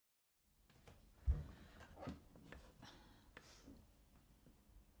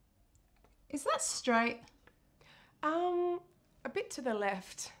Is that straight? A bit to the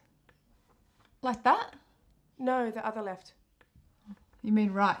left. Like that? No, the other left. You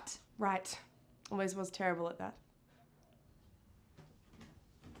mean right? Right. Always was terrible at that.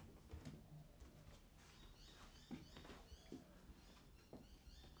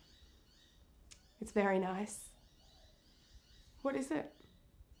 It's very nice. What is it?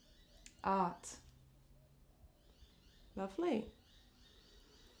 Art. Lovely.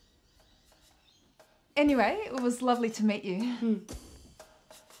 Anyway, it was lovely to meet you.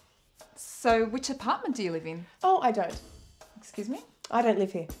 So, which apartment do you live in? Oh, I don't. Excuse me? I don't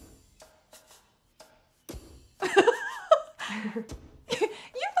live here. You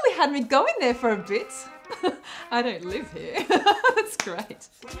really had me going there for a bit. I don't live here. That's great.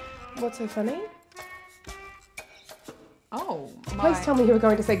 What's so funny? Oh, Please tell me you were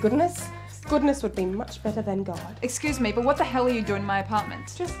going to say goodness. Goodness would be much better than God. Excuse me, but what the hell are you doing in my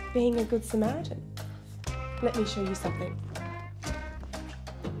apartment? Just being a good Samaritan. Let me show you something.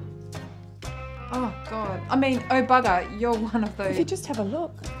 Oh, God. I mean, oh, bugger, you're one of those... If you just have a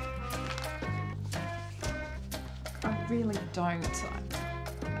look. I really don't.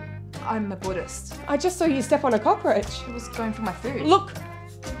 I'm a Buddhist. I just saw you step on a cockroach. I was going for my food. Look!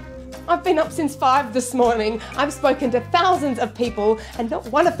 I've been up since 5 this morning. I've spoken to thousands of people and not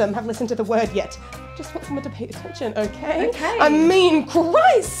one of them have listened to the word yet. Just want someone to pay attention, okay? Okay. I mean,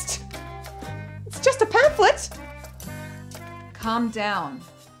 Christ! It's just a pamphlet. Calm down.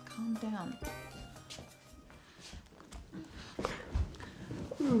 Calm down.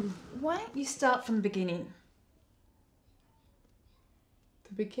 Why don't you start from the beginning?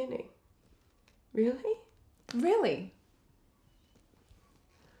 The beginning? Really? Really?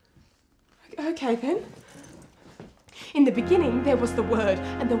 Okay then. In the beginning there was the Word,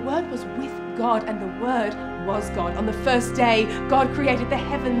 and the Word was with God, and the Word was God. On the first day, God created the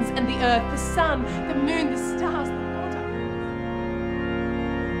heavens and the earth, the sun, the moon, the stars,